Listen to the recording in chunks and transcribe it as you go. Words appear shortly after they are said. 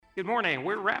Good morning.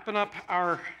 We're wrapping up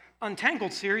our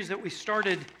Untangled series that we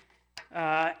started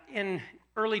in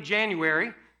early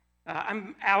January.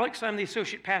 I'm Alex. I'm the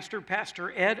associate pastor.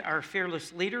 Pastor Ed, our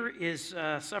fearless leader, is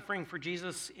suffering for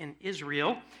Jesus in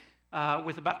Israel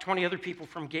with about 20 other people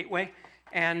from Gateway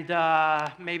and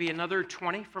maybe another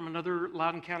 20 from another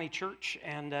Loudoun County church.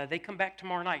 And they come back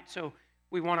tomorrow night. So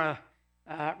we want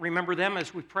to remember them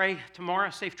as we pray tomorrow.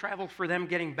 Safe travel for them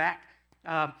getting back.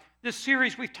 This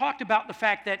series, we've talked about the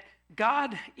fact that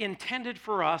God intended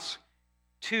for us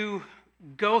to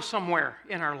go somewhere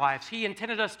in our lives. He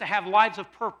intended us to have lives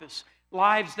of purpose,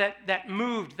 lives that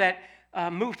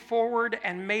moved forward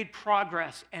and made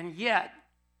progress. And yet,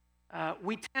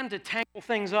 we tend to tangle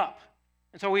things up.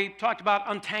 And so we talked about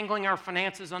untangling our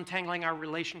finances, untangling our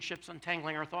relationships,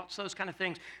 untangling our thoughts, those kind of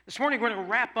things. This morning, we're going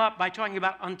to wrap up by talking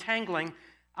about untangling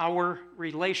our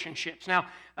relationships. Now,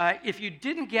 if you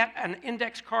didn't get an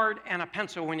index card and a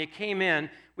pencil when you came in,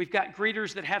 we've got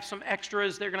greeters that have some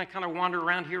extras. They're going to kind of wander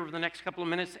around here over the next couple of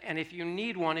minutes, and if you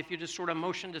need one, if you just sort of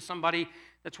motion to somebody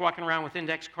that's walking around with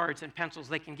index cards and pencils,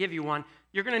 they can give you one.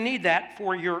 You're going to need that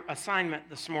for your assignment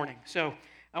this morning. So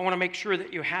I want to make sure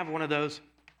that you have one of those.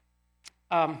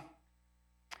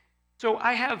 So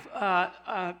I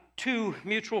have two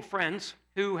mutual friends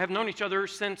who have known each other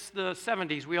since the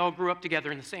 70s. We all grew up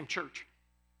together in the same church.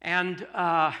 And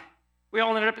we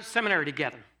all ended up at seminary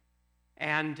together.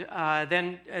 And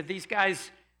then these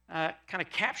guys kind of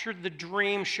captured the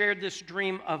dream, shared this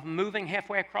dream of moving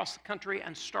halfway across the country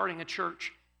and starting a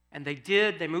church. And they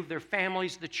did. They moved their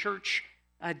families. The church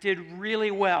did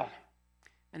really well.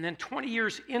 And then 20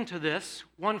 years into this,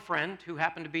 one friend, who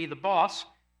happened to be the boss,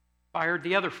 fired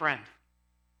the other friend.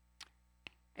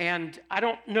 And I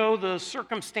don't know the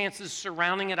circumstances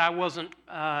surrounding it. I wasn't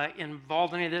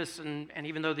involved in any of this, and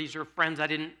even though these are friends, I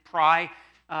didn't pry.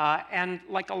 And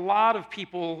like a lot of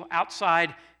people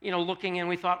outside, looking in,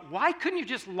 we thought, why couldn't you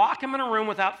just lock them in a room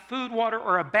without food, water,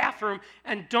 or a bathroom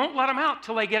and don't let them out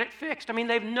till they get it fixed? I mean,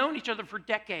 they've known each other for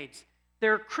decades.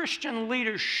 They're Christian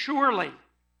leaders. Surely,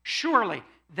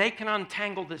 they can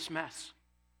untangle this mess.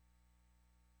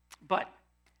 But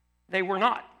they were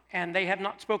not. And they have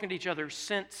not spoken to each other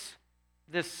since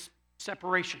this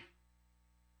separation.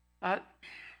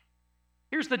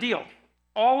 Here's the deal.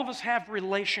 All of us have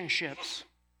relationships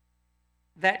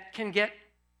that can get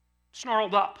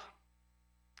snarled up.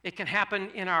 It can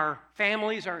happen in our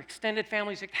families, our extended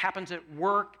families. It happens at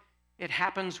work. It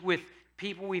happens with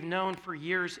people we've known for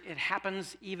years. It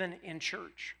happens even in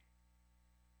church.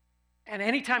 And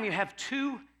anytime you have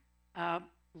two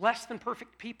less than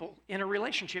perfect people in a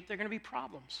relationship, there are going to be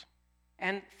problems.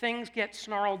 And things get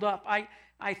snarled up.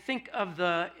 I think of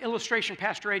the illustration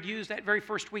Pastor Ed used that very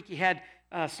first week. He had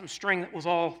some string that was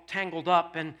all tangled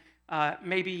up, and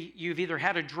maybe you've either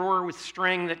had a drawer with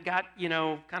string that got,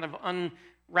 kind of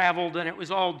unraveled and it was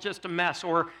all just a mess,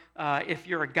 or if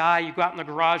you're a guy, you go out in the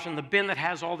garage and the bin that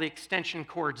has all the extension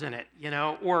cords in it,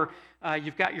 or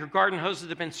you've got your garden hoses that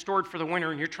have been stored for the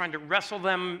winter and you're trying to wrestle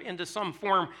them into some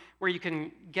form where you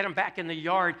can get them back in the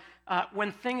yard.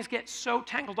 When things get so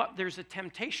tangled up, there's a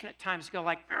temptation at times to go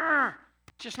like,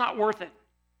 it's just not worth it.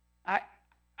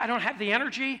 I don't have the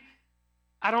energy.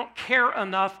 I don't care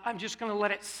enough. I'm just going to let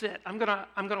it sit. I'm going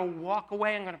to walk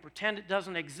away. I'm going to pretend it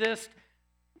doesn't exist.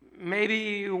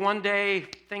 Maybe one day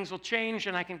things will change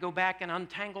and I can go back and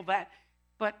untangle that.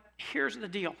 But here's the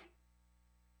deal.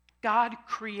 God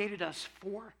created us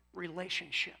for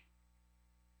relationship.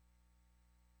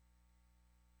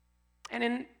 And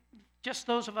in just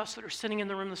those of us that are sitting in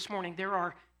the room this morning, there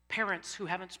are parents who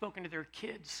haven't spoken to their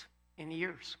kids in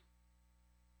years.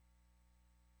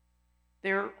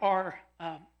 There are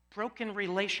broken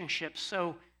relationships,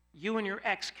 so you and your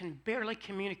ex can barely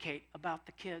communicate about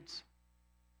the kids.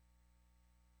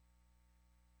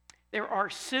 There are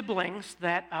siblings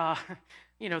that,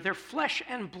 they're flesh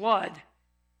and blood,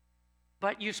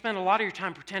 but you spend a lot of your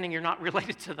time pretending you're not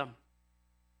related to them.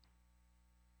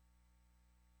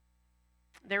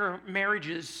 There are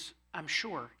marriages, I'm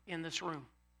sure, in this room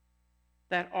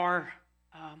that are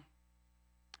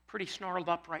pretty snarled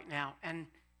up right now. And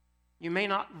you may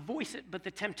not voice it, but the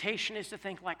temptation is to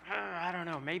think like, I don't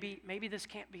know, maybe this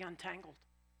can't be untangled.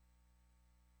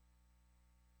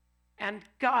 And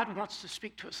God wants to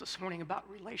speak to us this morning about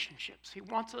relationships. He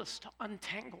wants us to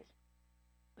untangle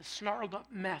the snarled up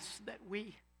mess that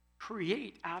we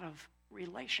create out of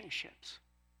relationships.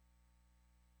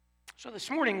 So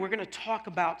this morning we're going to talk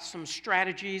about some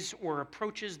strategies or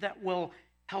approaches that will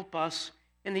help us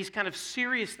in these kind of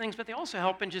serious things, but they also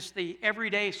help in just the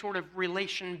everyday sort of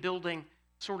relation building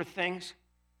sort of things.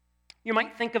 You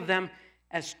might think of them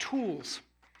as tools.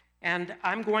 And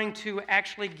I'm going to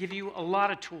actually give you a lot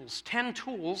of tools, 10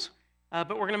 tools, but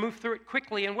we're going to move through it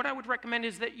quickly. And what I would recommend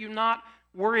is that you not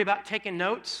worry about taking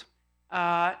notes,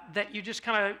 that you just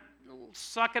kind of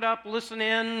suck it up, listen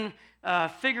in,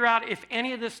 figure out if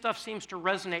any of this stuff seems to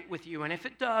resonate with you. And if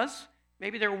it does,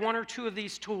 maybe there are one or two of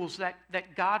these tools that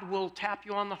God will tap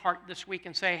you on the heart this week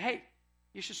and say, hey,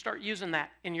 you should start using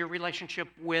that in your relationship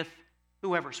with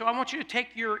whoever. So I want you to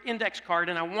take your index card,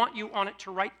 and I want you on it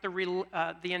to write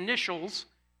the initials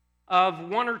of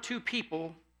one or two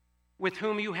people with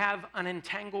whom you have an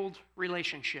entangled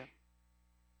relationship.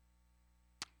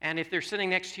 And if they're sitting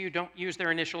next to you, don't use their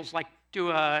initials, like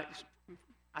do a,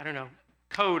 I don't know,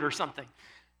 code or something.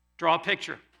 Draw a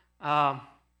picture.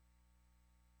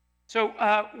 So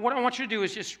what I want you to do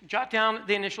is just jot down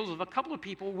the initials of a couple of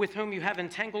people with whom you have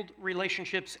entangled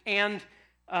relationships. And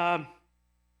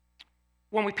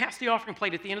when we pass the offering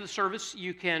plate at the end of the service,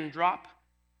 you can drop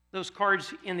those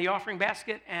cards in the offering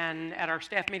basket. And at our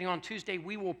staff meeting on Tuesday,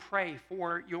 we will pray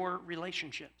for your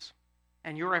relationships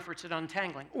and your efforts at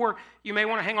untangling. Or you may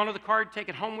want to hang on to the card, take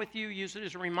it home with you, use it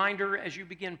as a reminder as you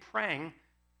begin praying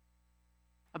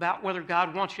about whether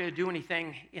God wants you to do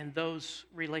anything in those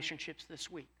relationships this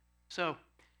week. So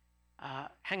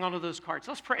hang on to those cards.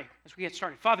 Let's pray as we get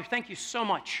started. Father, thank you so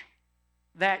much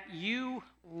that you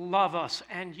love us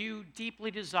and you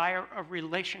deeply desire a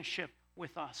relationship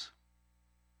with us.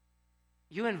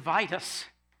 You invite us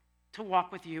to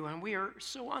walk with you, and we are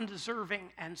so undeserving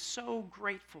and so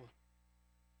grateful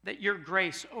that your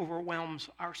grace overwhelms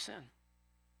our sin.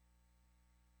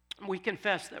 We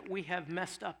confess that we have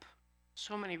messed up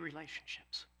so many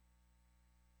relationships.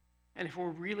 And if we're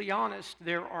really honest,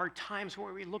 there are times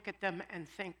where we look at them and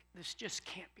think, this just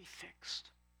can't be fixed.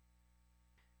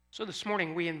 So this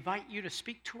morning, we invite you to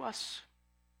speak to us.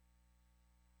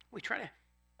 We try to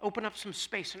open up some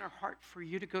space in our heart for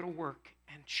you to go to work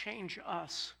and change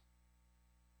us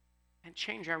and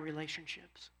change our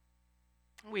relationships.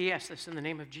 We ask this in the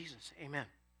name of Jesus. Amen.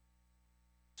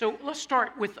 So let's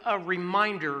start with a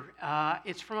reminder.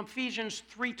 It's from Ephesians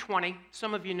 3:20.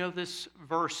 Some of you know this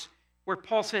verse where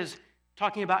Paul says,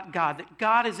 talking about God, that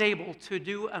God is able to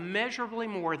do immeasurably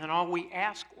more than all we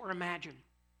ask or imagine,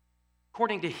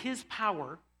 according to his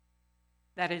power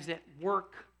that is at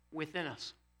work within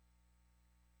us.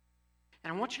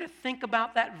 And I want you to think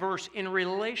about that verse in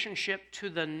relationship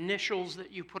to the initials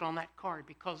that you put on that card,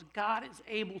 because God is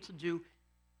able to do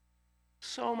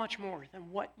so much more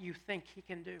than what you think he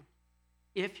can do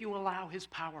if you allow his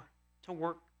power to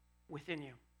work within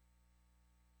you.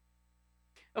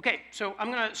 Okay, so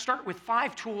I'm going to start with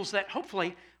 5 tools that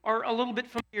hopefully are a little bit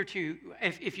familiar to you.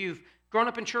 If you've grown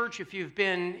up in church, if you've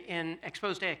been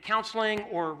exposed to counseling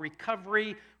or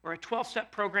recovery or a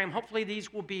 12-step program, hopefully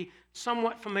these will be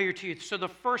somewhat familiar to you. So the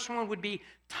first one would be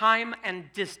time and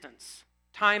distance.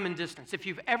 Time and distance. If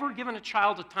you've ever given a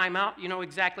child a timeout, you know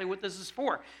exactly what this is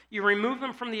for. You remove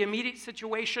them from the immediate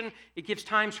situation. It gives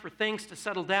times for things to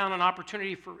settle down, an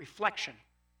opportunity for reflection.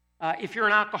 If you're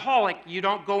an alcoholic, you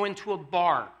don't go into a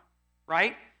bar,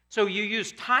 right? So you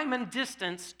use time and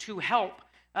distance to help.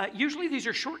 Usually these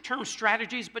are short-term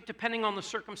strategies, but depending on the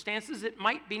circumstances, it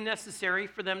might be necessary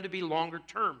for them to be longer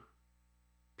term.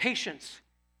 Patience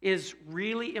is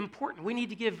really important. We need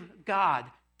to give God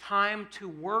time to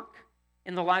work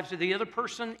in the lives of the other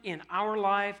person, in our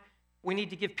life. We need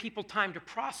to give people time to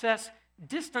process.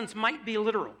 Distance might be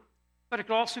literal, but it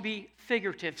could also be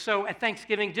figurative. So at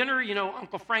Thanksgiving dinner, you know,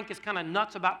 Uncle Frank is kind of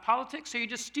nuts about politics, so you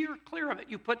just steer clear of it.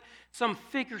 You put some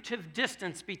figurative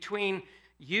distance between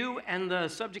you and the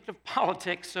subject of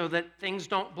politics so that things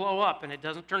don't blow up and it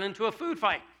doesn't turn into a food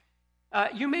fight.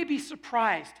 You may be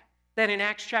surprised that in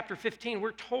Acts chapter 15,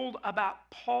 we're told about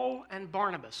Paul and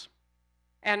Barnabas.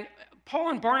 And Paul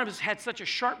and Barnabas had such a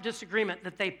sharp disagreement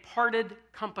that they parted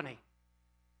company.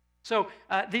 So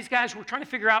these guys were trying to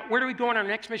figure out, where do we go on our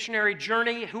next missionary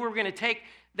journey? Who are we going to take?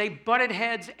 They butted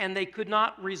heads, and they could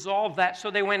not resolve that. So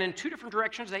they went in 2 different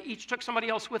directions. They each took somebody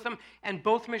else with them, and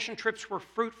both mission trips were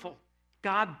fruitful.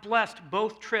 God blessed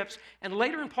both trips. And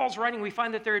later in Paul's writing, we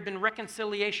find that there had been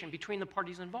reconciliation between the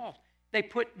parties involved. They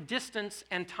put distance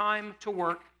and time to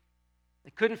work.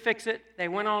 They couldn't fix it. They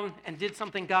went on and did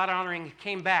something God-honoring,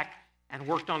 came back and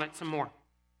worked on it some more.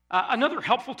 Another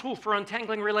helpful tool for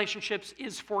untangling relationships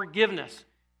is forgiveness.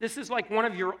 This is like one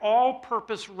of your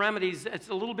all-purpose remedies. It's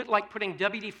a little bit like putting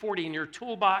WD-40 in your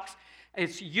toolbox.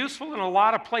 It's useful in a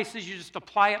lot of places. You just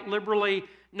apply it liberally,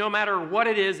 no matter what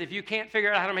it is. If you can't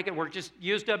figure out how to make it work, just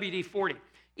use WD-40.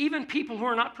 Even people who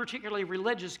are not particularly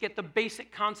religious get the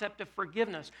basic concept of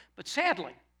forgiveness. But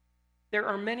sadly, there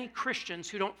are many Christians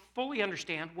who don't fully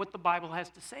understand what the Bible has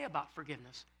to say about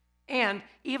forgiveness. And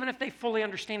even if they fully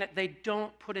understand it, they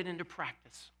don't put it into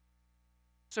practice.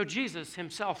 So Jesus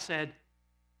himself said,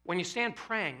 when you stand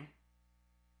praying,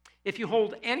 if you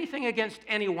hold anything against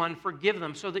anyone, forgive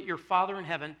them so that your Father in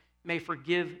heaven may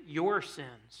forgive your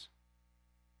sins.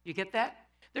 You get that?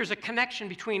 There's a connection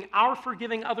between our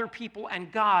forgiving other people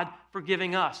and God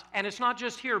forgiving us. And it's not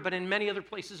just here, but in many other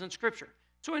places in Scripture.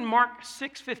 So in Mark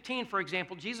 6:15, for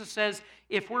example, Jesus says,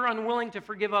 if we're unwilling to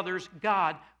forgive others,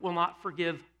 God will not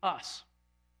forgive us.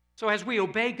 So as we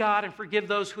obey God and forgive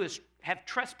those who have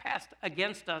trespassed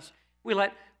against us, we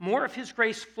let more of his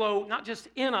grace flow, not just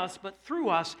in us, but through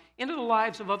us, into the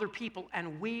lives of other people,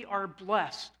 and we are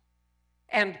blessed.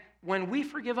 And when we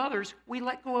forgive others, we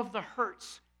let go of the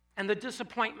hurts and the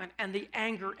disappointment and the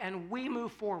anger, and we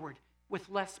move forward with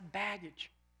less baggage.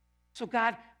 So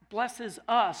God blesses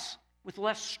us with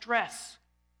less stress,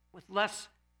 with less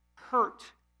hurt,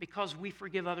 because we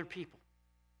forgive other people.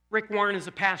 Rick Warren is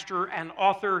a pastor and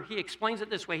author. He explains it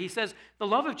this way. He says, the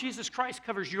love of Jesus Christ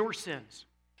covers your sins,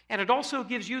 and it also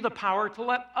gives you the power to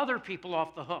let other people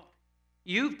off the hook.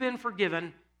 You've been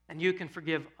forgiven, and you can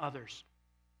forgive others.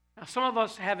 Now, some of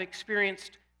us have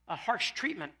experienced a harsh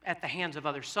treatment at the hands of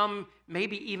others, some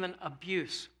maybe even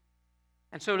abuse.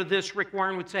 And so to this, Rick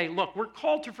Warren would say, look, we're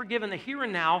called to forgive in the here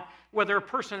and now, whether a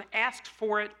person asks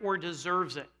for it or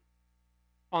deserves it.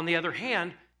 On the other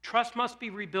hand, trust must be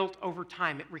rebuilt over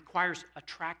time. It requires a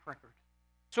track record.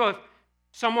 So if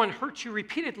someone hurts you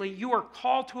repeatedly, you are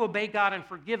called to obey God and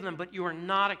forgive them, but you are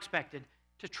not expected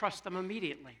to trust them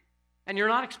immediately. And you're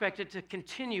not expected to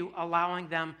continue allowing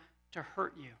them to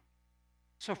hurt you.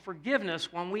 So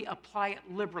forgiveness, when we apply it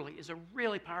liberally, is a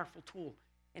really powerful tool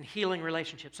in healing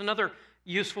relationships. Another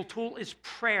useful tool is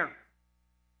prayer.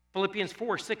 Philippians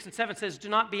 4:6-7 says, do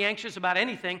not be anxious about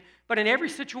anything, but in every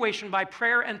situation by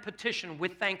prayer and petition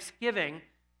with thanksgiving,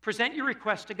 present your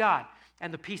request to God.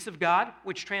 And the peace of God,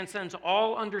 which transcends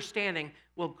all understanding,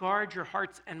 will guard your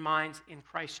hearts and minds in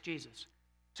Christ Jesus.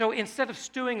 So instead of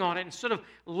stewing on it, instead of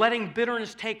letting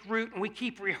bitterness take root and we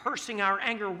keep rehearsing our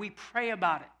anger, we pray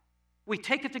about it. We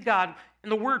take it to God.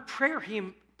 And the word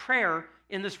prayer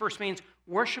in this verse means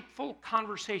worshipful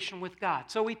conversation with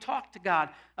God. So we talk to God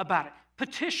about it.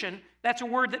 Petition, that's a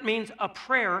word that means a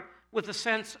prayer with a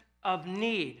sense of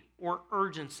need or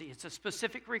urgency. It's a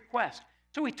specific request.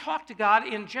 So we talk to God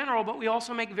in general, but we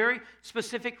also make very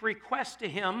specific requests to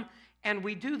him, and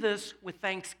we do this with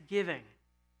thanksgiving.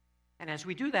 And as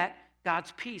we do that,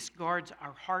 God's peace guards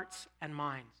our hearts and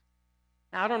minds.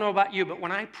 Now, I don't know about you, but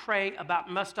when I pray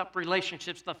about messed up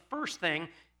relationships, the first thing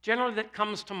generally that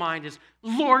comes to mind is,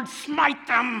 Lord, smite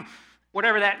them,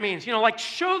 whatever that means. You know, like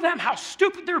show them how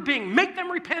stupid they're being, make them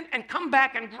repent and come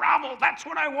back and grovel. That's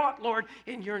what I want, Lord,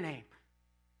 in your name.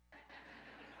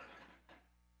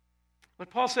 But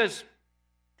Paul says,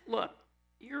 look,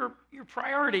 your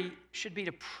priority should be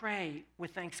to pray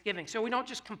with thanksgiving. So we don't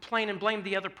just complain and blame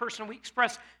the other person. We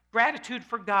express gratitude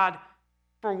for God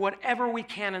for whatever we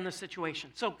can in the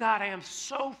situation. So God, I am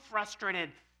so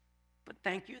frustrated, but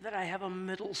thank you that I have a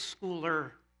middle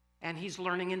schooler and he's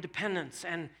learning independence.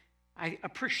 And I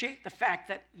appreciate the fact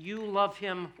that you love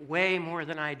him way more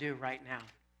than I do right now.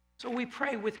 So we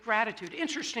pray with gratitude.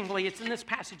 Interestingly, it's in this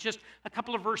passage just a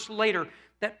couple of verses later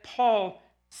that Paul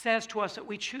says to us that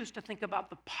we choose to think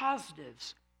about the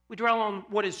positives. We dwell on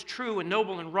what is true and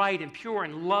noble and right and pure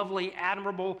and lovely,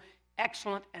 admirable,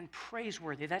 excellent, and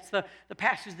praiseworthy. That's the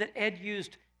passage that Ed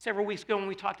used several weeks ago when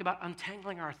we talked about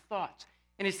untangling our thoughts.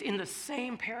 And it's in the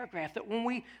same paragraph that when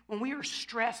we are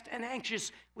stressed and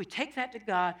anxious, we take that to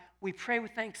God, we pray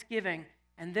with thanksgiving,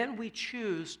 and then we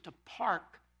choose to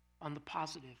park on the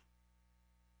positive.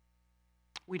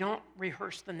 We don't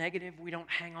rehearse the negative. We don't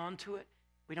hang on to it.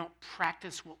 We don't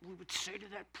practice what we would say to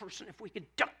that person if we could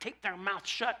duct tape their mouth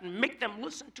shut and make them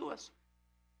listen to us.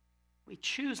 We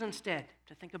choose instead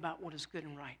to think about what is good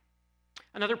and right.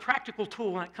 Another practical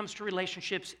tool when it comes to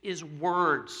relationships is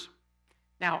words.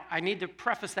 Now, I need to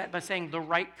preface that by saying the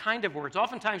right kind of words.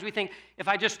 Oftentimes we think if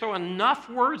I just throw enough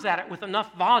words at it with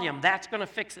enough volume, that's going to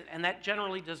fix it, and that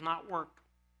generally does not work.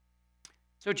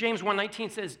 So James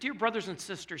 1:19 says, dear brothers and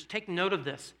sisters, take note of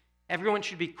this. Everyone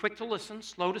should be quick to listen,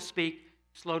 slow to speak,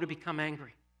 slow to become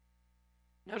angry.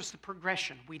 Notice the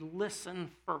progression. We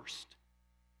listen first.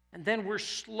 And then we're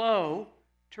slow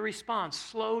to respond,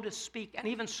 slow to speak, and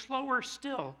even slower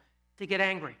still to get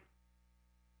angry.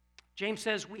 James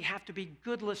says we have to be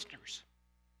good listeners,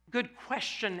 good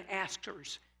question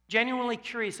askers, genuinely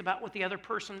curious about what the other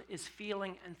person is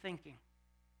feeling and thinking.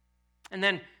 And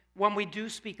then when we do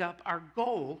speak up, our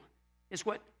goal is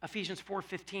what Ephesians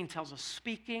 4:15 tells us,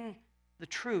 speaking the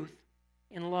truth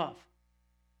in love.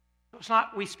 So it's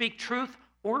not we speak truth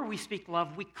or we speak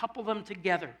love, we couple them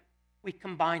together. We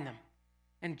combine them.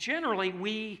 And generally,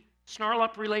 we snarl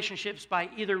up relationships by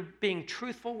either being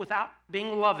truthful without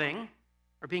being loving,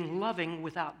 or being loving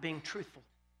without being truthful.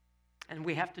 And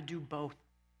we have to do both.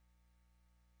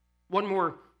 One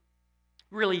more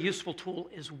really useful tool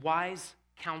is wise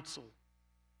counsel.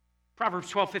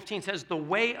 Proverbs 12:15 says, "The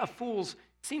way of fools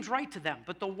seems right to them,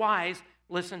 but the wise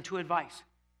listen to advice."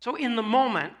 So in the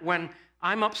moment when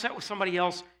I'm upset with somebody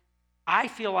else, I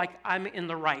feel like I'm in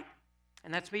the right.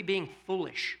 And that's me being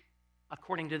foolish,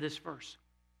 according to this verse.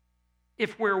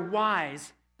 If we're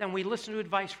wise, then we listen to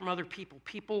advice from other people,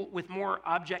 people with more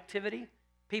objectivity,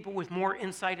 people with more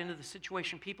insight into the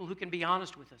situation, people who can be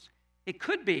honest with us. It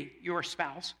could be your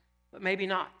spouse, but maybe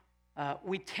not.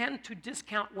 We tend to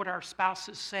discount what our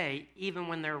spouses say, even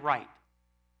when they're right.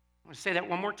 I'm going to say that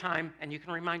one more time, and you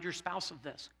can remind your spouse of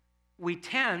this. We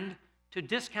tend to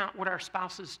discount what our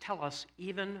spouses tell us,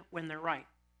 even when they're right.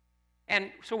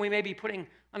 And so we may be putting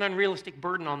an unrealistic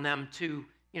burden on them to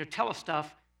tell us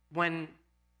stuff when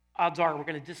odds are we're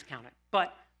going to discount it.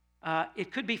 But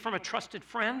it could be from a trusted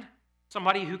friend,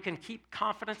 somebody who can keep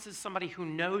confidences, somebody who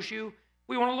knows you.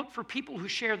 We want to look for people who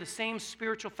share the same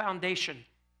spiritual foundation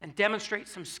and demonstrate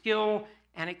some skill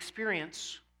and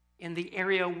experience in the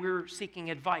area we're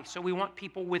seeking advice. So we want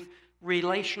people with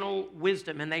relational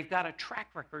wisdom, and they've got a track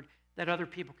record that other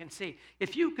people can see.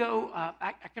 If you go,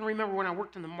 I can remember when I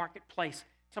worked in the marketplace,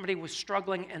 somebody was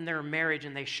struggling in their marriage,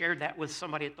 and they shared that with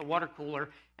somebody at the water cooler,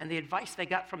 and the advice they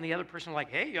got from the other person, like,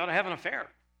 "Hey, you ought to have an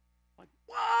affair." Like,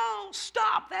 whoa,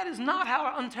 stop. That is not how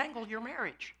to untangle your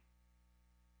marriage.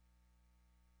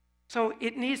 So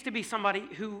it needs to be somebody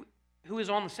who is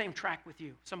on the same track with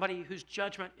you, somebody whose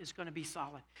judgment is going to be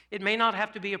solid. It may not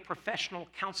have to be a professional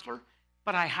counselor,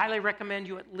 but I highly recommend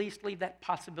you at least leave that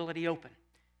possibility open.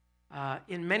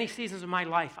 In many seasons of my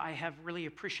life, I have really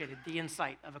appreciated the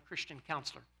insight of a Christian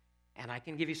counselor. And I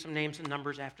can give you some names and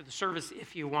numbers after the service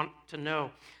if you want to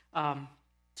know.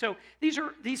 So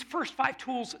these first 5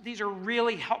 tools, these are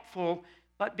really helpful,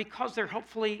 but because they're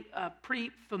hopefully pretty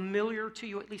familiar to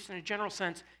you, at least in a general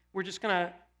sense, we're just going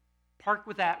to park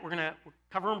with that. We're going to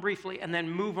cover them briefly and then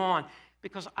move on,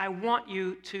 because I want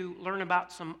you to learn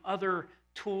about some other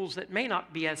tools that may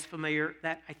not be as familiar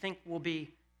that I think will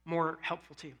be more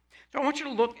helpful to you. So I want you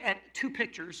to look at 2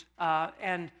 pictures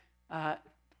and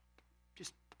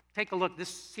just take a look. This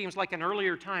seems like an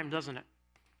earlier time, doesn't it?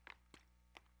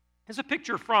 Here's a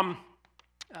picture from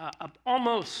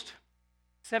almost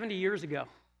 70 years ago.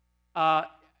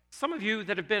 Some of you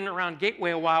that have been around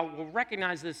Gateway a while will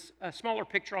recognize this smaller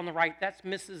picture on the right. That's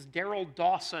Mrs. Darrell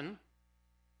Dawson,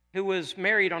 who was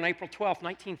married on April 12,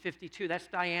 1952. That's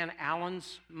Diane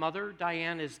Allen's mother.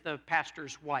 Diane is the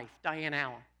pastor's wife, Diane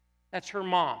Allen. That's her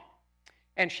mom.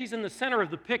 And she's in the center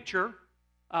of the picture.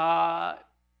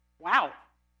 Wow,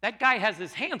 that guy has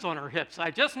his hands on her hips.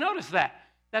 I just noticed that.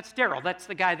 That's Darrell. That's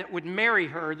the guy that would marry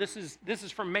her. This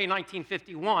is from May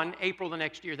 1951. April the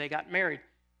next year, they got married.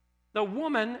 The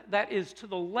woman that is to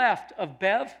the left of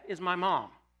Bev is my mom.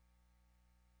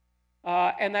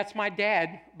 And that's my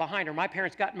dad behind her. My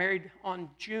parents got married on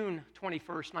June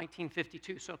 21st,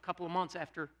 1952, so a couple of months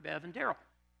after Bev and Darrell.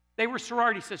 They were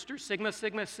sorority sisters, Sigma,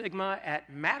 Sigma, Sigma, at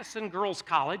Madison Girls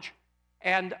College,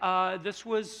 and this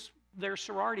was their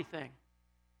sorority thing.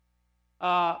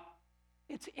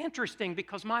 It's interesting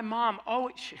because my mom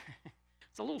always...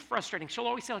 It's a little frustrating. She'll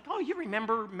always say, like, "Oh, you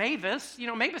remember Mavis?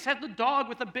 Mavis had the dog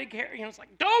with the big hair." It's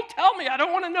like, don't tell me. I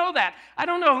don't want to know that. I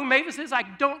don't know who Mavis is. I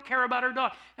don't care about her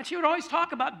dog. And she would always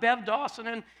talk about Bev Dawson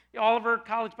and all of her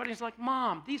college buddies. Like,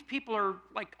 "Mom, these people are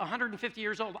like 150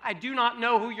 years old. I do not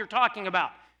know who you're talking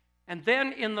about." And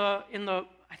then in the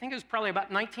I think it was probably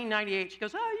about 1998, she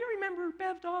goes, "Oh, you remember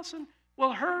Bev Dawson?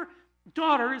 Well, her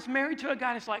daughter is married to a guy."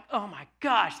 And it's like, oh my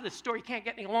gosh, this story can't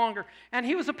get any longer. And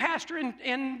he was a pastor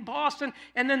in Boston,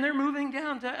 and then they're moving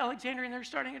down to Alexandria, and they're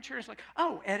starting a church. It's like,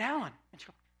 "Oh, Ed Allen." And she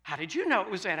goes, "How did you know it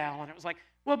was Ed Allen?" It was like,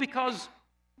 well, because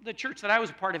the church that I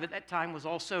was a part of at that time was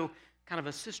also kind of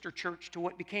a sister church to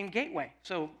what became Gateway.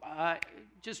 So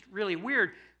just really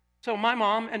weird. So my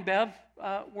mom and Bev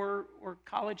were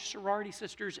college sorority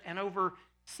sisters, and over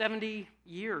 70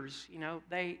 years,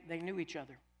 they knew each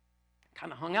other.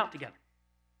 Kind of hung out together.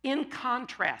 In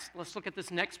contrast, let's look at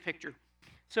this next picture.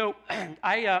 So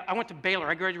I went to Baylor.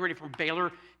 I graduated from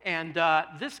Baylor, and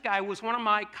this guy was one of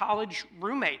my college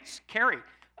roommates, Kerry.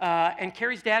 And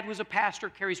Kerry's dad was a pastor.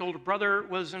 Kerry's older brother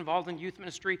was involved in youth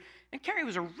ministry. And Kerry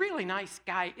was a really nice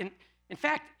guy. In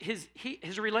fact,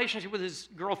 his relationship with his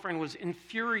girlfriend was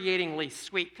infuriatingly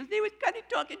sweet, because they would kind of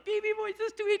talk in baby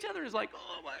voices to each other. It's like,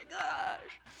 oh my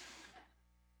gosh.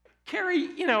 Carrie,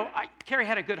 Carrie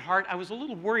had a good heart. I was a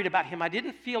little worried about him. I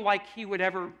didn't feel like he would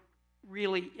ever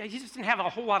really, he just didn't have a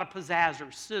whole lot of pizzazz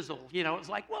or sizzle. It was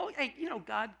like, well, hey,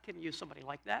 God can use somebody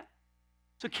like that.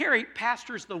 So Carrie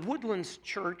pastors the Woodlands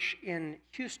Church in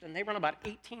Houston. They run about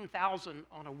 18,000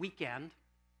 on a weekend,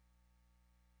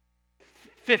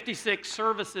 56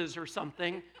 services or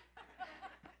something.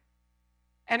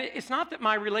 And it's not that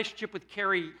my relationship with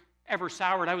Carrie ever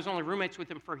soured. I was only roommates with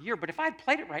him for a year, but if I had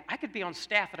played it right, I could be on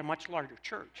staff at a much larger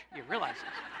church. You realize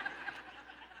this?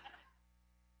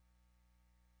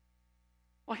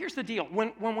 Well, here's the deal.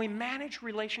 When we manage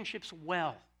relationships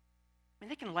well,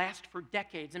 they can last for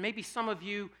decades. And maybe some of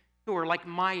you who are like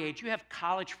my age, you have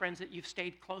college friends that you've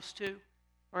stayed close to,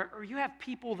 or you have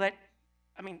people that,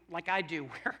 like I do,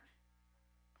 where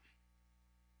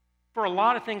for a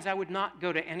lot of things I would not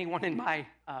go to anyone in my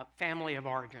family of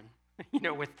origin,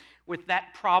 with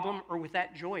that problem or with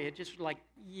that joy. It just like,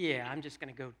 yeah, I'm just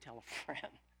going to go tell a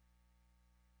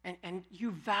friend. And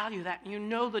you value that. And you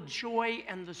know the joy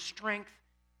and the strength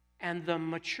and the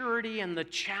maturity and the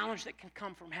challenge that can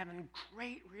come from having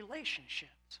great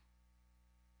relationships.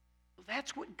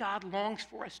 That's what God longs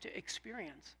for us to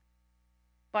experience.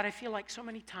 But I feel like so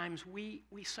many times we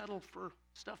settle for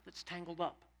stuff that's tangled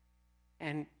up.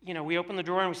 And, we open the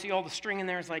drawer and we see all the string in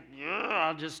there. It's like,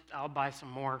 yeah, I'll buy some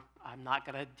more. I'm not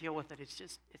going to deal with it.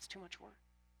 It's too much work.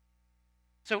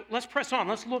 So let's press on.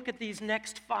 Let's look at these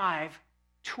next 5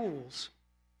 tools.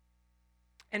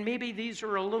 And maybe these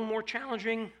are a little more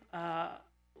challenging, a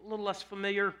little less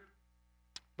familiar,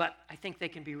 but I think they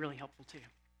can be really helpful to you.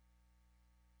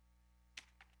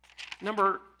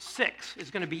 Number 6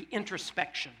 is going to be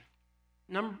introspection.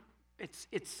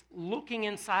 It's looking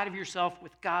inside of yourself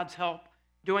with God's help,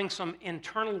 doing some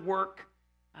internal work.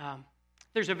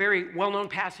 There's a very well-known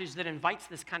passage that invites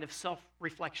this kind of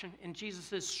self-reflection in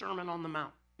Jesus' Sermon on the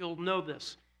Mount. You'll know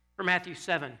this from Matthew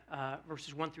 7,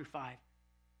 verses 1 through 5.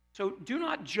 So do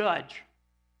not judge,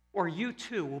 or you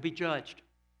too will be judged.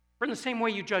 For in the same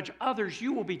way you judge others,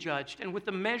 you will be judged. And with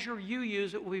the measure you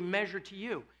use, it will be measured to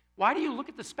you. Why do you look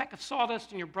at the speck of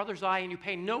sawdust in your brother's eye and you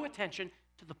pay no attention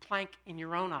to the plank in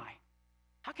your own eye?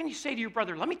 How can you say to your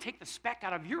brother, let me take the speck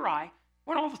out of your eye,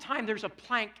 when all the time there's a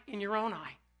plank in your own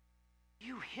eye?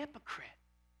 You hypocrite.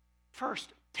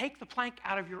 First, take the plank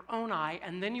out of your own eye,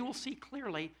 and then you will see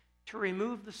clearly to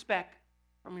remove the speck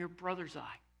from your brother's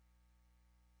eye.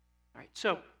 All right,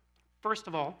 so first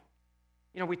of all,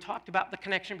 we talked about the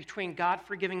connection between God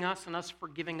forgiving us and us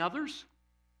forgiving others.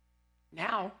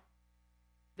 Now,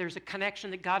 there's a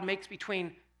connection that God makes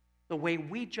between the way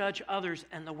we judge others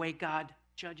and the way God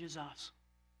judges us.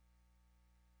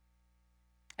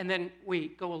 And then we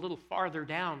go a little farther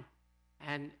down,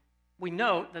 and we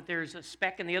note that there's a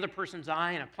speck in the other person's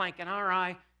eye and a plank in our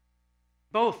eye.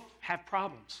 Both have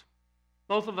problems.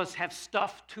 Both of us have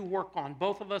stuff to work on.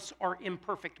 Both of us are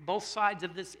imperfect. Both sides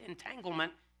of this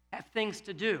entanglement have things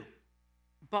to do.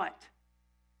 But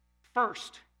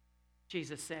first,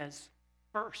 Jesus says,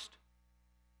 first,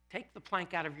 take the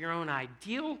plank out of your own eye.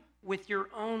 Deal with your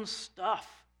own stuff.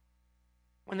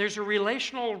 When there's a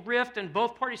relational rift and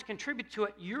both parties contribute to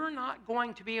it, you're not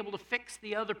going to be able to fix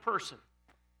the other person.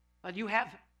 But you have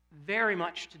very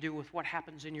much to do with what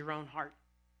happens in your own heart.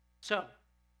 So,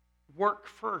 work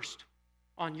first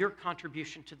on your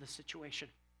contribution to the situation.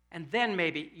 And then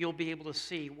maybe you'll be able to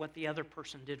see what the other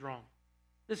person did wrong.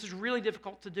 This is really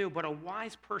difficult to do, but a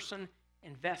wise person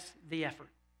invests the effort.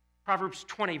 Proverbs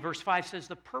 20, verse 5 says,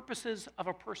 the purposes of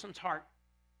a person's heart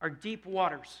are deep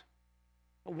waters,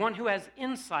 but one who has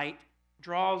insight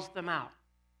draws them out.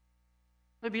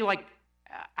 It'd be like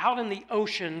out in the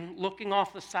ocean looking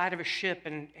off the side of a ship,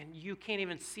 and you can't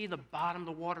even see the bottom.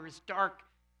 The water is dark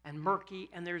and murky,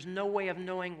 and there's no way of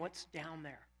knowing what's down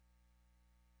there.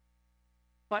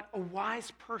 But a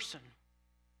wise person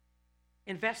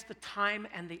invests the time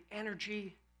and the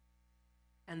energy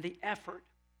and the effort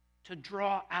to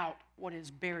draw out what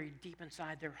is buried deep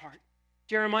inside their heart.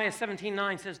 Jeremiah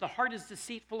 17:9 says, the heart is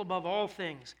deceitful above all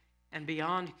things and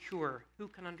beyond cure. Who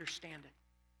can understand it?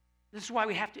 This is why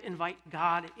we have to invite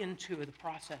God into the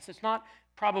process. It's not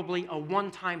probably a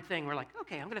one-time thing. We're like,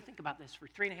 okay, I'm going to think about this for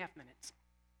 3.5 minutes.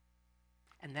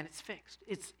 And then it's fixed.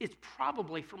 It's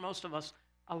probably, for most of us,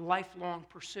 a lifelong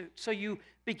pursuit. So you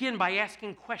begin by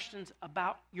asking questions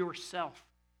about yourself.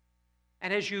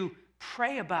 And as you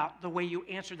pray about the way you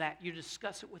answer that, you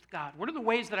discuss it with God. What are the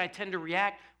ways that I tend to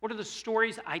react? What are the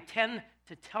stories I tend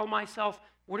to tell myself?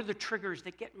 What are the triggers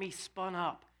that get me spun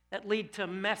up, that lead to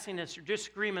messiness or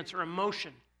disagreements or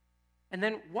emotion? And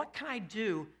then what can I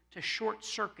do to short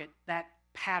circuit that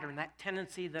pattern, that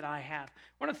tendency that I have?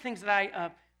 One of the things that I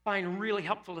find really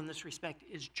helpful in this respect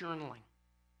is journaling.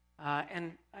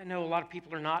 And I know a lot of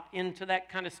people are not into that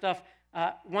kind of stuff.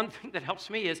 One thing that helps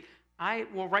me is I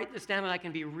will write this down and I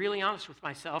can be really honest with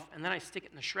myself, and then I stick it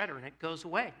in the shredder and it goes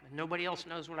away, and nobody else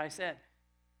knows what I said.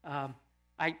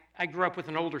 I grew up with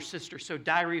an older sister, so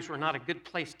diaries were not a good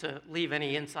place to leave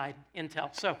any inside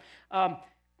intel. So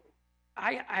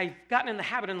I've gotten in the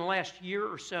habit in the last year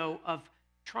or so of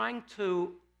trying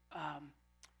to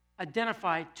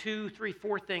identify 2, 3,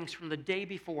 4 things from the day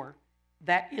before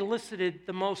that elicited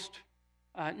the most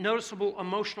noticeable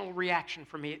emotional reaction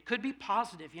for me. It could be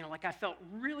positive, like I felt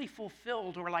really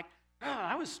fulfilled, or like, oh,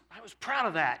 I was proud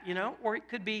of that, or it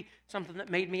could be something that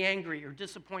made me angry or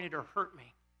disappointed or hurt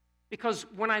me. Because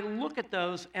when I look at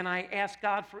those and I ask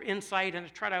God for insight and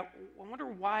I wonder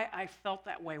why I felt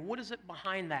that way, what is it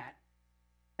behind that?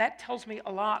 That tells me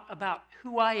a lot about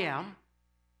who I am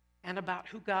and about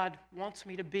who God wants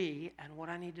me to be and what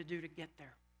I need to do to get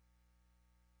there.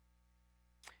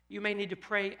 You may need to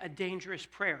pray a dangerous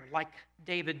prayer like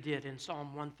David did in Psalm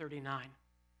 139.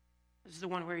 This is the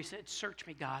one where he said, "Search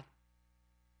me, God.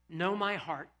 Know my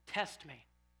heart, test me,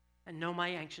 and know my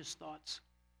anxious thoughts.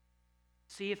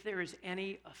 See if there is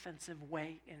any offensive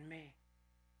way in me."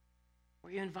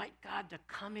 Where you invite God to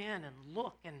come in and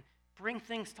look and bring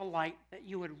things to light that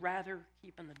you would rather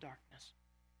keep in the darkness.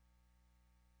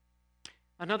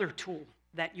 Another tool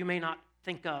that you may not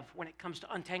think of when it comes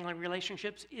to untangling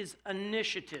relationships is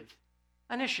initiative.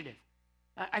 Initiative.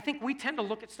 I think we tend to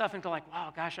look at stuff and go like,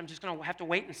 wow, gosh, I'm just going to have to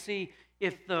wait and see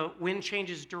if the wind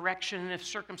changes direction and if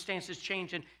circumstances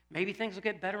change and maybe things will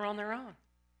get better on their own.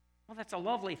 Well, that's a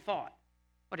lovely thought,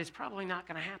 but it's probably not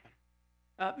going to happen.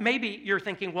 Maybe you're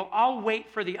thinking, well, I'll wait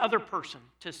for the other person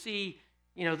to see,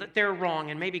 that they're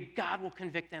wrong, and maybe God will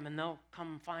convict them and they'll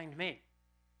come find me.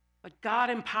 But God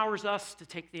empowers us to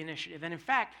take the initiative. And in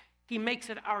fact, he makes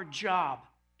it our job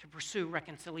to pursue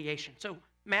reconciliation. So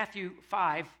Matthew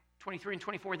 5, 23 and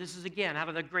 24, this is again out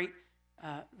of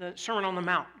the Sermon on the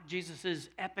Mount, Jesus'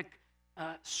 epic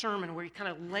sermon where he kind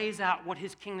of lays out what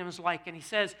his kingdom is like. And he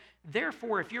says,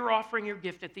 "Therefore, if you're offering your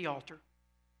gift at the altar,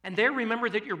 and there remember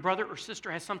that your brother or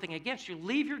sister has something against you,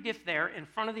 leave your gift there in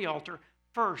front of the altar.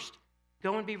 First,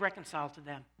 go and be reconciled to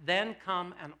them. Then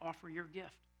come and offer your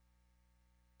gift."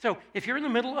 So if you're in the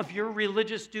middle of your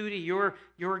religious duty,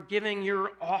 you're giving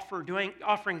your offering,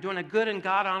 doing a good and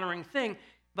God-honoring thing,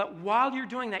 but while you're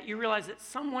doing that, you realize that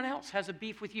someone else has a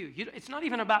beef with you. It's not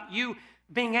even about you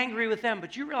being angry with them,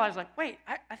 but you realize, like, wait,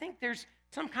 I think there's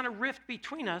some kind of rift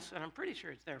between us, and I'm pretty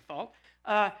sure it's their fault.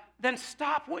 Then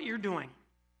stop what you're doing,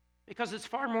 because it's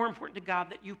far more important to God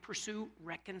that you pursue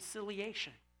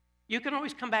reconciliation. You can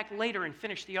always come back later and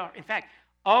finish the offering. In fact,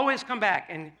 always come back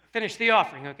and finish the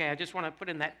offering, okay? I just want to put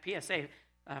in that PSA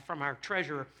from our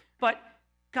treasurer. But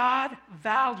God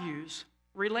values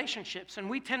relationships, and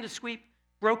we tend to sweep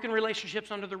broken relationships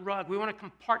under the rug. We want to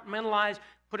compartmentalize,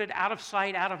 put it out of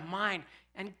sight, out of mind.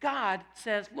 And God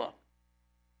says, look,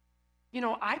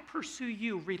 I pursue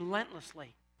you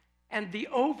relentlessly, and the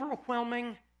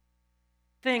overwhelming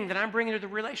thing that I'm bringing to the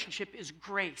relationship is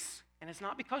grace. And it's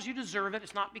not because you deserve it.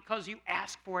 It's not because you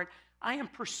ask for it. I am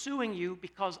pursuing you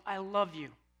because I love you.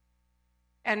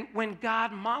 And when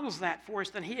God models that for us,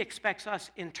 then he expects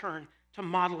us, in turn, to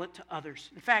model it to others.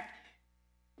 In fact,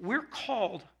 we're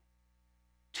called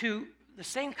to the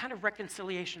same kind of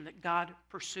reconciliation that God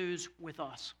pursues with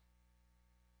us.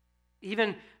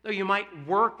 Even though you might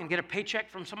work and get a paycheck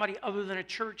from somebody other than a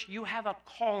church, you have a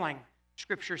calling,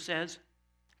 Scripture says.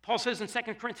 Paul says in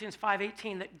 2 Corinthians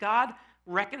 5:18 that God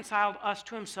reconciled us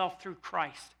to himself through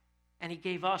Christ, and he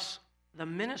gave us the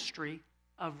ministry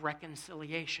of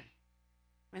reconciliation.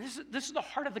 I mean, this is the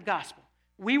heart of the gospel.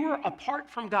 We were apart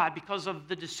from God because of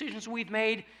the decisions we've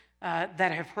made that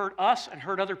have hurt us and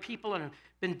hurt other people and have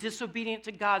been disobedient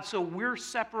to God, so we're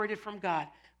separated from God.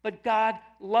 But God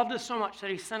loved us so much that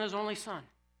he sent his only son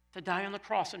to die on the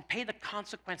cross and pay the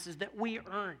consequences that we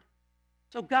earned.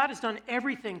 So God has done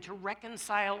everything to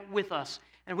reconcile with us,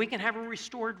 and we can have a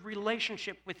restored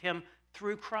relationship with him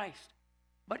through Christ.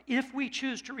 But if we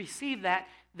choose to receive that,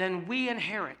 then we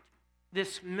inherit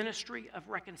this ministry of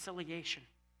reconciliation.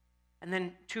 And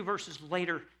then 2 verses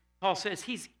later, Paul says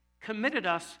he's committed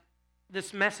us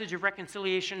this message of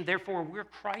reconciliation, therefore we're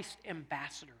Christ's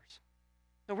ambassadors.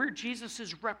 So we're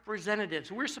Jesus'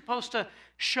 representatives. We're supposed to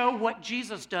show what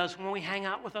Jesus does when we hang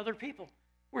out with other people.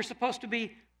 We're supposed to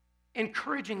be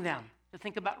encouraging them to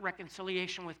think about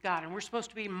reconciliation with God, and we're supposed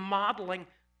to be modeling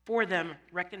for them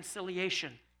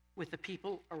reconciliation with the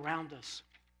people around us.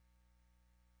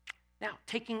 Now,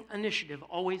 taking initiative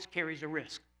always carries a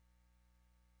risk.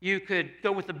 You could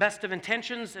go with the best of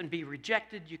intentions and be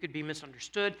rejected. You could be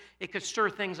misunderstood. It could stir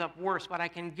things up worse. But I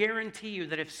can guarantee you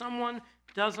that if someone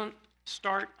doesn't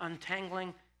start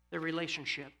untangling the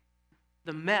relationship,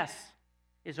 the mess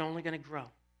is only going to grow.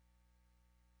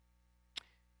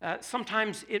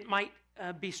 Sometimes it might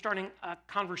be starting a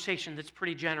conversation that's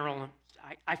pretty general.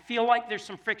 I feel like there's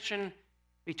some friction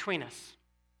between us.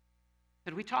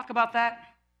 Could we talk about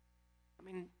that? I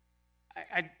mean,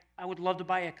 I would love to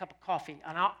buy you a cup of coffee,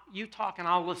 and you talk and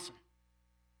I'll listen.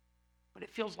 But it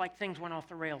feels like things went off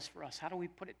the rails for us. How do we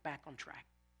put it back on track?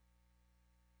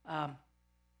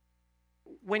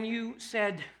 When you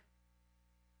said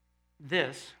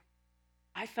this,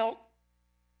 I felt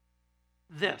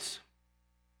this.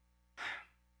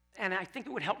 And I think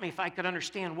it would help me if I could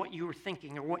understand what you were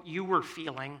thinking or what you were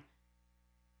feeling,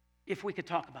 if we could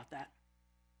talk about that.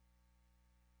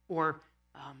 Or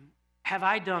have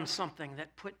I done something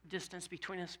that put distance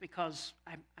between us because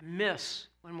I miss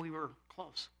when we were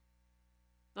close?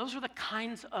 Those are the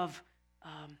kinds of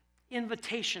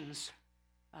invitations,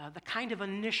 the kind of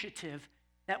initiative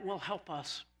that will help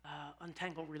us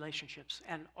untangle relationships.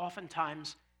 And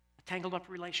oftentimes, a tangled up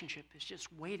relationship is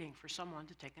just waiting for someone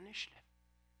to take initiative.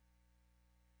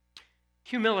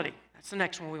 Humility, that's the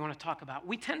next one we want to talk about.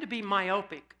 We tend to be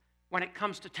myopic when it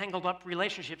comes to tangled up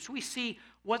relationships. We see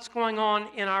what's going on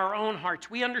in our own hearts.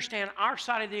 We understand our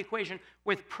side of the equation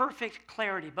with perfect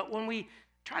clarity. But when we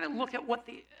try to look at what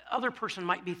the other person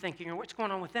might be thinking or what's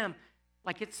going on with them,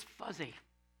 like it's fuzzy.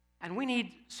 And we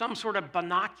need some sort of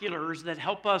binoculars that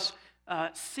help us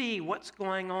see what's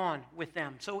going on with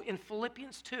them. So in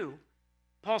Philippians 2,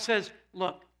 Paul says,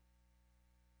 look,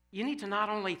 you need to not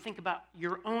only think about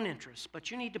your own interests, but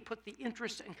you need to put the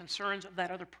interests and concerns of that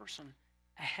other person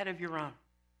ahead of your own.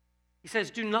 He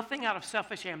says, do nothing out of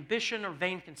selfish ambition or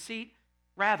vain conceit.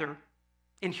 Rather,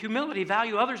 in humility,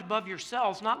 value others above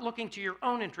yourselves, not looking to your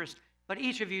own interest, but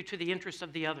each of you to the interest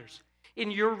of the others.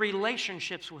 In your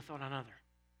relationships with one another.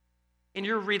 In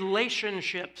your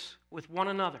relationships with one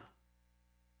another.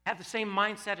 Have the same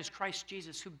mindset as Christ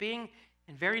Jesus, who being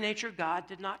in very nature God,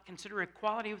 did not consider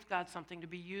equality with God something to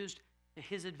be used to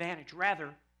his advantage. Rather,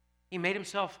 he made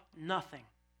himself nothing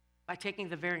by taking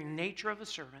the very nature of a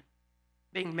servant,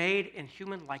 being made in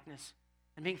human likeness,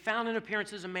 and being found in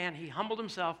appearance as a man, he humbled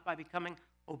himself by becoming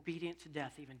obedient to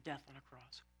death, even death on a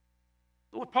cross.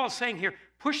 So what Paul is saying here,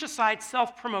 push aside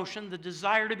self-promotion, the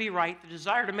desire to be right, the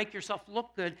desire to make yourself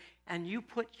look good, and you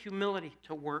put humility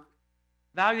to work.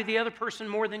 Value the other person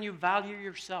more than you value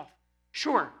yourself.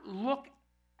 Sure, look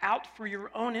out for your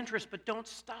own interest, but don't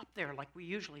stop there like we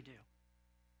usually do.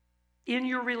 In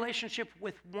your relationship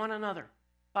with one another,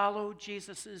 follow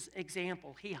Jesus'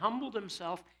 example. He humbled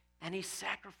himself and he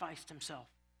sacrificed himself.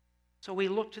 So we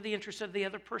look to the interest of the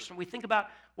other person. We think about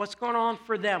what's going on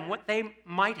for them, what they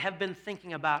might have been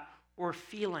thinking about or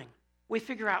feeling. We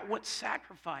figure out what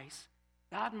sacrifice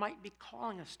God might be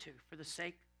calling us to for the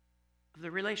sake of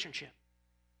the relationship.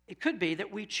 It could be that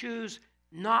we choose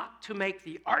not to make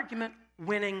the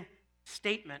argument-winning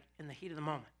statement in the heat of the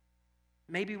moment.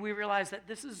 Maybe we realize that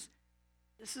this is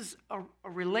a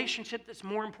relationship that's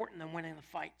more important than winning the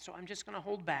fight, so I'm just going to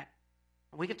hold back.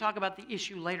 We can talk about the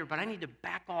issue later, but I need to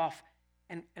back off,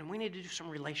 and we need to do some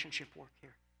relationship work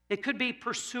here. It could be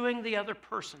pursuing the other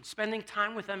person, spending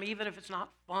time with them even if it's not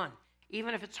fun,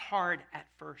 even if it's hard at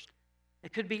first.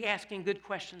 It could be asking good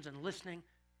questions and listening,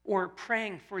 or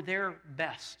praying for their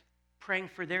best, praying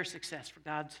for their success, for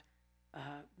God's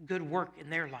good work in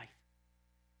their life.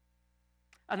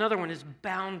 Another one is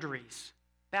boundaries.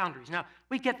 Boundaries. Now,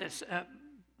 we get this.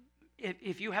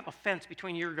 If you have a fence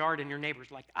between your yard and your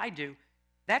neighbor's like I do,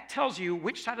 that tells you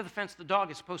which side of the fence the dog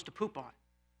is supposed to poop on.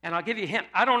 And I'll give you a hint.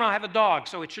 I don't have a dog,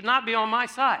 so it should not be on my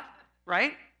side,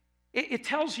 right? It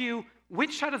tells you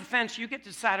which side of the fence you get to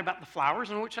decide about the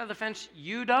flowers and which side of the fence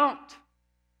you don't.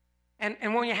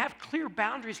 And when you have clear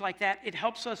boundaries like that, it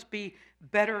helps us be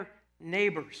better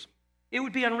neighbors. It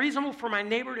would be unreasonable for my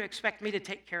neighbor to expect me to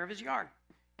take care of his yard.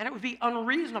 And it would be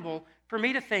unreasonable for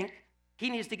me to think he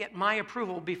needs to get my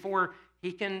approval before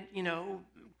he can,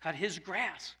 cut his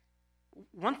grass.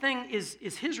 One thing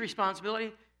is his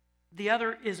responsibility, the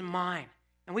other is mine.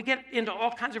 And we get into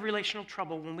all kinds of relational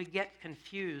trouble when we get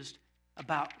confused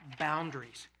about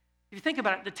boundaries. If you think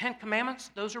about it, the Ten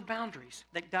Commandments, those are boundaries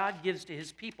that God gives to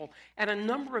his people. And a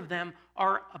number of them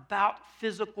are about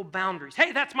physical boundaries.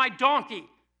 Hey, that's my donkey.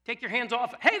 Take your hands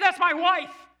off. Hey, that's my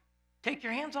wife. Take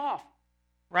your hands off.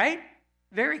 Right?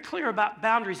 Very clear about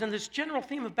boundaries. And this general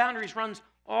theme of boundaries runs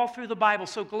all through the Bible.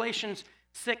 So Galatians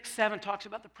 6:7 talks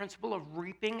about the principle of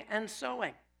reaping and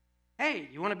sowing. Hey,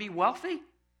 you want to be wealthy?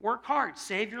 Work hard.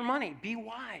 Save your money. Be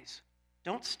wise.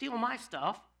 Don't steal my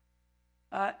stuff.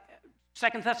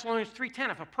 2 Thessalonians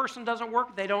 3:10, if a person doesn't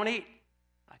work, they don't eat.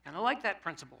 I kind of like that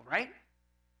principle, right?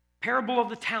 Parable of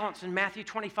the talents in Matthew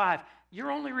 25.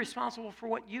 You're only responsible for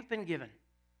what you've been given.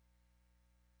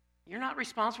 You're not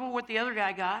responsible for what the other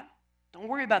guy got. Don't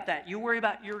worry about that. You worry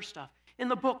about your stuff. In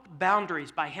the book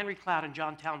Boundaries by Henry Cloud and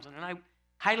John Townsend, and I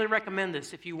highly recommend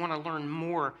this if you want to learn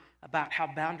more about how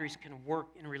boundaries can work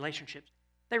in relationships.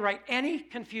 They write, any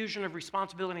confusion of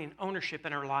responsibility and ownership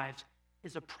in our lives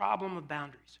is a problem of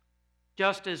boundaries.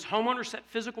 Just as homeowners set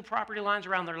physical property lines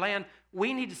around their land,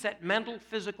 we need to set mental,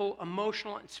 physical,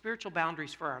 emotional, and spiritual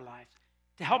boundaries for our lives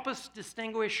to help us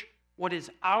distinguish what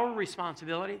is our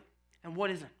responsibility and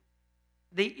what isn't.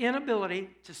 The inability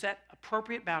to set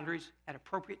appropriate boundaries at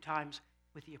appropriate times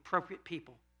with the appropriate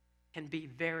people can be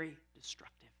very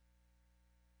destructive.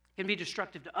 It can be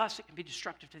destructive to us. It can be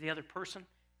destructive to the other person.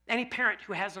 Any parent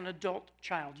who has an adult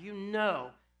child, you know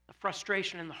the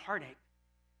frustration and the heartache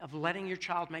of letting your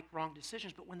child make wrong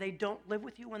decisions. But when they don't live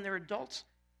with you, when they're adults,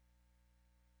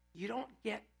 you don't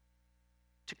get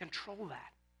to control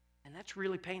that. And that's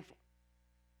really painful.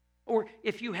 Or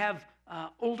if you have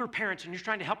older parents and you're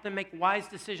trying to help them make wise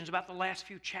decisions about the last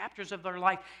few chapters of their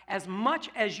life, as much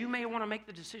as you may want to make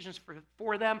the decisions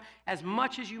for them, as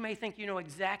much as you may think you know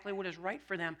exactly what is right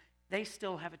for them, they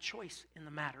still have a choice in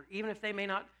the matter, even if they may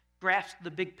not grasp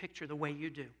the big picture the way you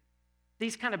do.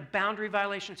 These kind of boundary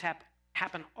violations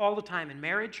happen all the time in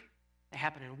marriage. They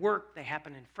happen in work. They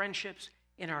happen in friendships,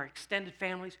 in our extended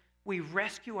families. We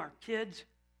rescue our kids.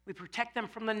 We protect them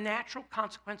from the natural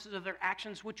consequences of their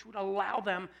actions, which would allow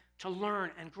them to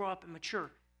learn and grow up and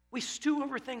mature. We stew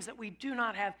over things that we do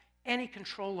not have any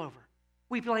control over.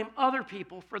 We blame other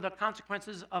people for the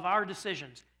consequences of our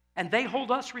decisions, and they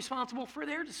hold us responsible for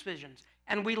their decisions,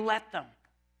 and we let them.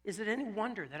 Is it any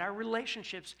wonder that our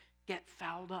relationships get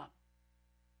fouled up?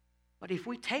 But if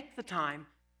we take the time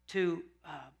to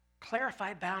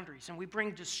clarify boundaries and we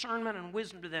bring discernment and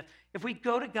wisdom to them, if we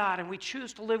go to God and we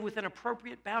choose to live within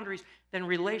appropriate boundaries, then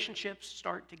relationships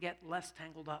start to get less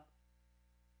tangled up.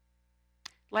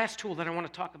 Last tool that I want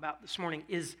to talk about this morning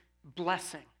is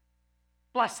blessing.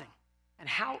 Blessing and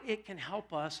how it can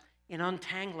help us in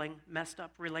untangling messed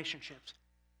up relationships.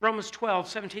 Romans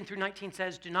 12:17-19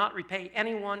 says, do not repay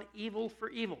anyone evil for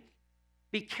evil.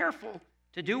 Be careful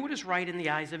to do what is right in the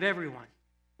eyes of everyone.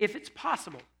 If it's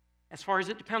possible, as far as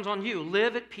it depends on you,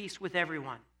 live at peace with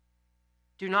everyone.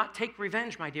 Do not take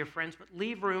revenge, my dear friends, but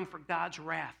leave room for God's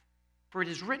wrath. For it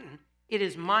is written, it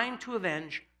is mine to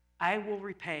avenge, I will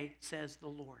repay, says the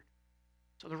Lord.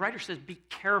 So the writer says, be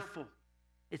careful.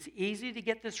 It's easy to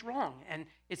get this wrong, and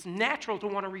it's natural to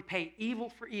want to repay evil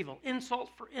for evil, insult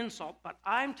for insult, but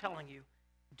I'm telling you,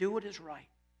 do what is right.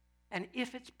 And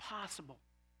if it's possible,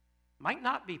 might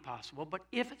not be possible, but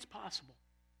if it's possible,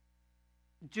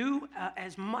 do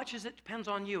as much as it depends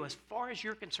on you, as far as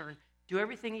you're concerned, do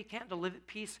everything you can to live at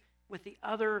peace with the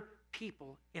other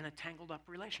people in a tangled up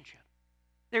relationship.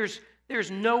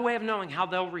 There's no way of knowing how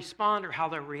they'll respond or how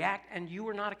they'll react, and you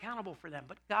are not accountable for them.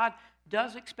 But God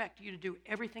does expect you to do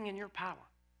everything in your power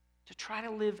to try to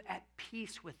live at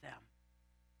peace with them.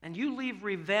 And you leave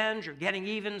revenge or getting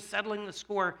even, settling the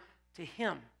score to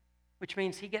Him, which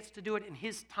means He gets to do it in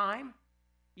His time.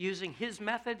 Using His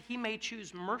method, He may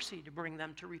choose mercy to bring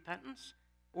them to repentance,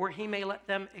 or He may let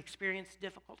them experience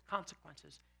difficult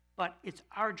consequences. But it's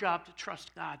our job to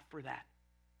trust God for that.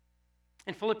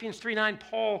 In Philippians 3:9,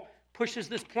 Paul pushes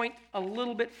this point a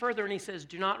little bit further, and he says,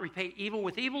 do not repay evil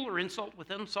with evil or insult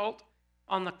with insult.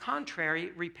 On the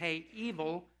contrary, repay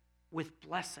evil with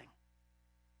blessing.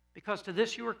 Because to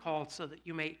this you are called, so that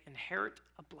you may inherit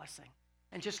a blessing.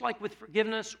 And just like with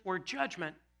forgiveness or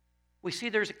judgment, we see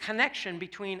there's a connection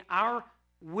between our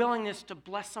willingness to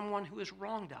bless someone who has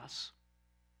wronged us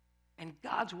and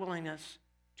God's willingness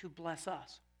to bless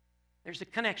us. There's a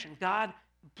connection. God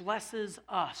blesses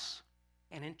us,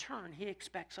 and in turn, He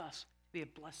expects us to be a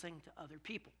blessing to other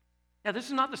people. Now, this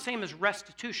is not the same as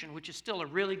restitution, which is still a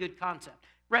really good concept.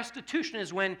 Restitution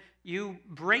is when you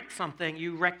break something,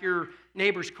 you wreck your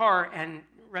neighbor's car, and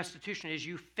restitution is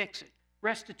you fix it.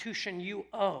 Restitution you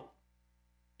owe.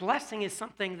 Blessing is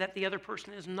something that the other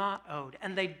person is not owed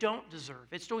and they don't deserve.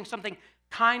 It's doing something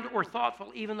kind or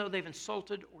thoughtful even though they've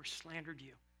insulted or slandered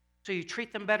you. So you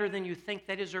treat them better than you think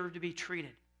they deserve to be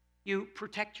treated. You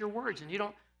protect your words and you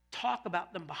don't talk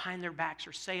about them behind their backs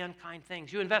or say unkind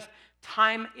things. You invest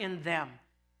time in them.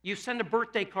 You send a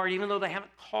birthday card even though they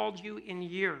haven't called you in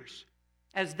years.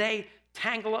 As they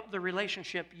tangle up the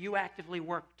relationship, you actively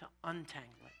work to untangle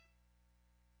it.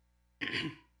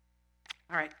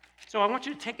 All right, so I want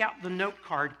you to take out the note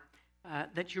card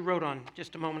that you wrote on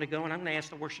just a moment ago, and I'm going to ask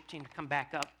the worship team to come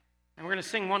back up. And we're going to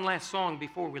sing one last song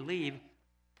before we leave.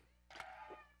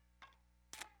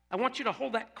 I want you to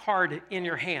hold that card in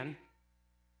your hand,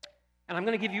 and I'm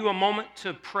going to give you a moment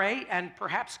to pray, and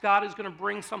perhaps God is going to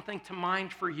bring something to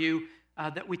mind for you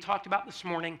that we talked about this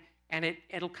morning, and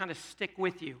it'll kind of stick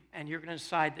with you, and you're going to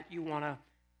decide that you want to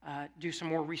do some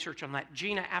more research on that.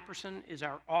 Gina Apperson is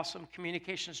our awesome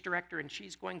communications director, and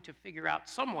she's going to figure out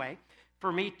some way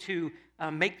for me to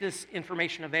make this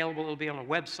information available. It'll be on a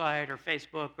website or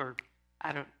Facebook, or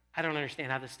I don't understand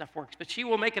how this stuff works, but she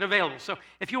will make it available. So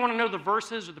if you want to know the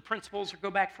verses or the principles or go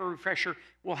back for a refresher,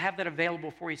 we'll have that available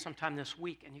for you sometime this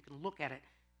week, and you can look at it.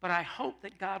 But I hope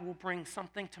that God will bring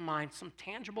something to mind, some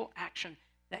tangible action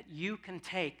that you can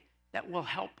take that will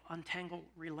help untangle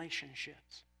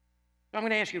relationships. So I'm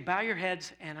going to ask you, bow your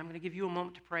heads, and I'm going to give you a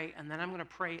moment to pray, and then I'm going to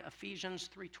pray Ephesians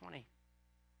 3:20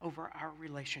 over our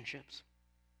relationships.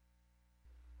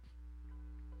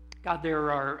 God,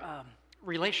 there are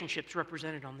relationships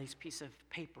represented on these pieces of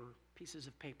paper,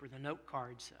 the note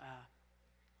cards.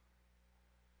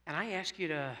 And I ask you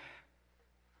to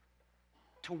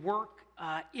work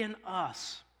in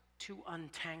us to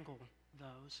untangle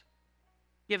those.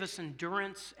 Give us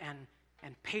endurance and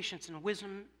patience and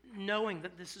wisdom, knowing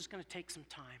that this is going to take some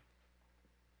time.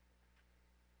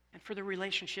 And for the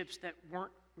relationships that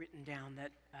weren't written down,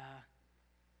 that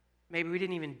maybe we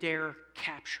didn't even dare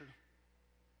capture,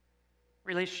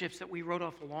 relationships that we wrote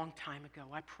off a long time ago,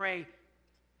 I pray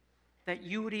that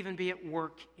you would even be at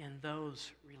work in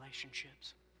those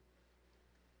relationships.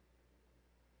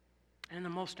 And in the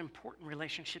most important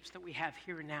relationships that we have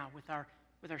here and now with our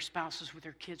spouses, with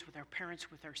our kids, with our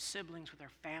parents, with our siblings, with our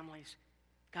families,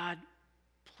 God,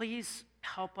 please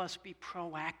help us be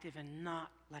proactive in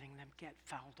not letting them get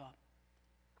fouled up.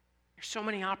 There's so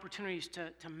many opportunities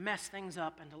to mess things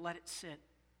up and to let it sit.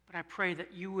 But I pray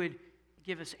that you would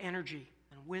give us energy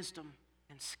and wisdom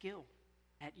and skill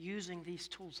at using these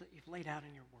tools that you've laid out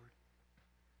in your word.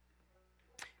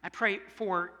 I pray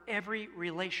for every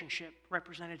relationship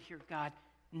represented here, God,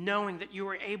 knowing that you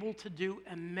are able to do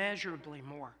immeasurably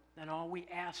more than all we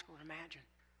ask or imagine.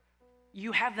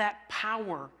 You have that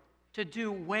power to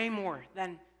do way more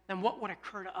than what would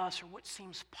occur to us or what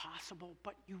seems possible,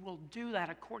 but you will do that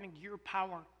according to your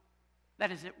power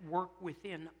that is at work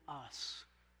within us,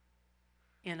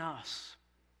 in us.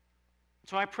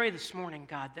 So I pray this morning,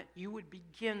 God, that you would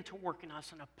begin to work in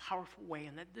us in a powerful way,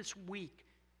 and that this week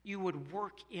you would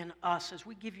work in us as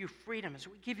we give you freedom, as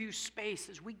we give you space,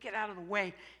 as we get out of the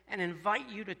way and invite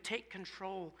you to take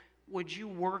control. Would you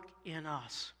work in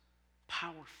us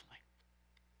powerfully?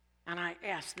 And I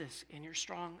ask this in your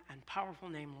strong and powerful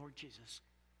name, Lord Jesus.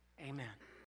 Amen.